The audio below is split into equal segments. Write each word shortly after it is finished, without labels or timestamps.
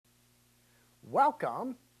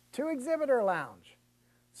Welcome to Exhibitor Lounge,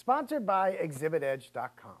 sponsored by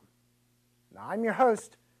ExhibitEdge.com. Now, I'm your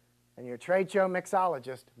host and your trade show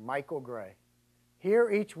mixologist, Michael Gray. Here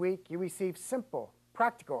each week, you receive simple,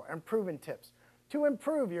 practical, and proven tips to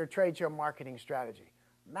improve your trade show marketing strategy,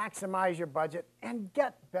 maximize your budget, and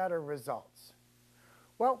get better results.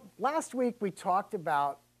 Well, last week we talked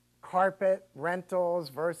about carpet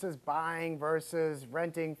rentals versus buying versus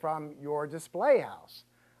renting from your display house.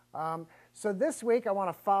 So this week I want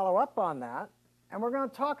to follow up on that, and we're going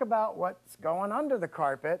to talk about what's going under the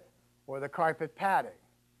carpet or the carpet padding.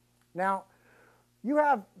 Now, you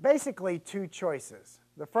have basically two choices.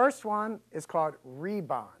 The first one is called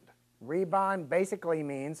rebond. Rebond basically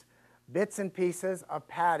means bits and pieces of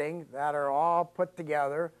padding that are all put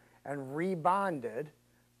together and rebonded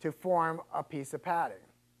to form a piece of padding.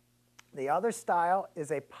 The other style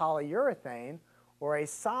is a polyurethane or a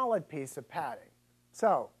solid piece of padding.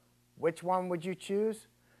 So, which one would you choose?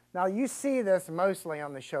 Now, you see this mostly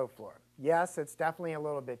on the show floor. Yes, it's definitely a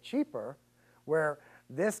little bit cheaper, where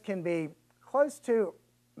this can be close to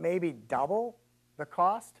maybe double the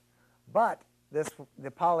cost, but the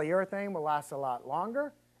polyurethane will last a lot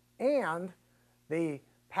longer, and the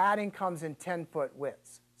padding comes in 10-foot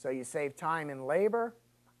widths. So you save time and labor,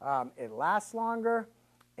 it lasts longer,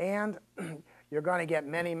 and you're going to get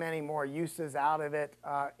many, many more uses out of it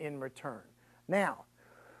in return. Now,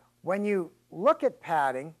 when you look at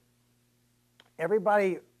padding,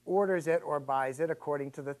 everybody orders it or buys it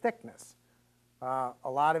according to the thickness. A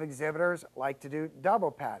lot of exhibitors like to do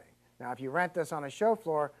double padding. Now, if you rent this on a show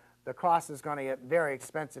floor, the cost is going to get very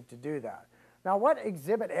expensive to do that. Now, what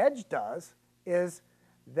Exhibit Edge does is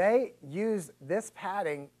they use this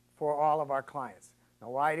padding for all of our clients.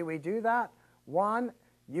 Now, why do we do that? One,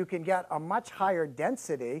 you can get a much higher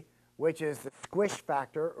density, which is the squish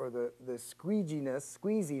factor or the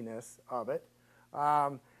squeeziness of it.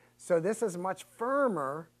 So this is much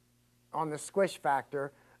firmer on the squish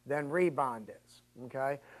factor than rebond is.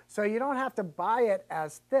 Okay? So you don't have to buy it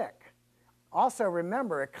as thick. Also,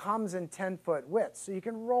 remember, it comes in 10-foot widths, so you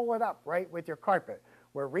can roll it up right with your carpet,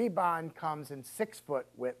 where rebond comes in 6-foot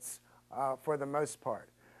widths for the most part.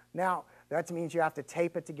 Now, that means you have to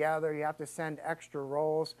tape it together, you have to send extra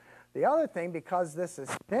rolls. The other thing, because this is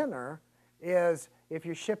thinner, is if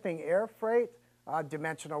you're shipping air freight,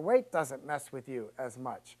 dimensional weight doesn't mess with you as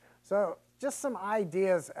much. So just some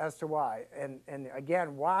ideas as to why. And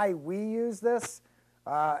again, why we use this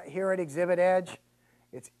here at Exhibit Edge.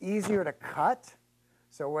 It's easier to cut.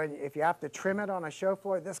 So if you have to trim it on a show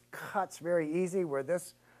floor, this cuts very easy, where the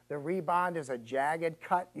rebond is a jagged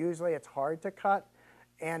cut. Usually it's hard to cut.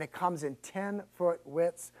 And it comes in 10-foot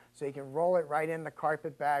widths, so you can roll it right in the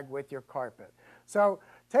carpet bag with your carpet. So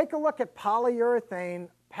take a look at polyurethane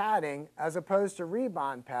padding as opposed to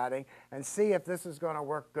rebond padding and see if this is going to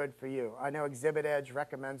work good for you. I know Exhibit Edge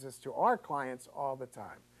recommends this to our clients all the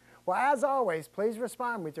time. Well, as always, please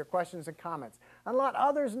respond with your questions and comments and let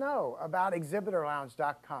others know about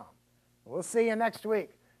ExhibitorLounge.com. We'll see you next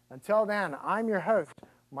week. Until then, I'm your host,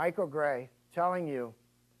 Michael Gray, telling you,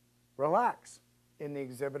 relax in the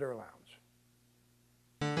Exhibitor Lounge.